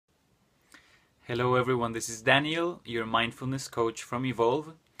Hello everyone, this is Daniel, your mindfulness coach from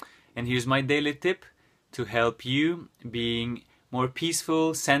Evolve, and here's my daily tip to help you being more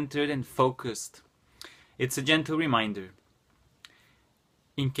peaceful, centered and focused. It's a gentle reminder.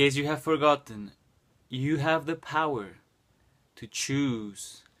 In case you have forgotten, you have the power to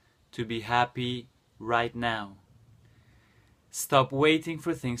choose to be happy right now. Stop waiting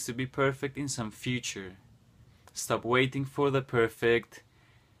for things to be perfect in some future. Stop waiting for the perfect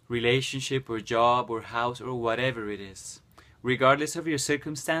relationship or job or house or whatever it is. Regardless of your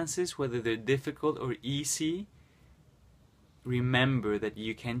circumstances, whether they're difficult or easy, remember that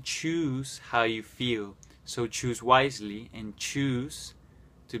you can choose how you feel. So choose wisely and choose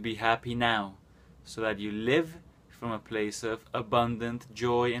to be happy now, so that you live from a place of abundant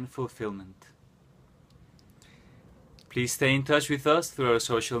joy and fulfillment. Please stay in touch with us through our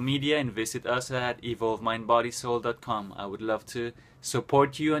social media and visit us at evolvemindbodysoul.com. I would love to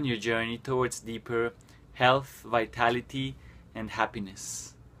support you on your journey towards deeper health, vitality, and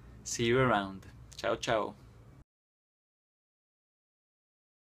happiness. See you around. Ciao, ciao.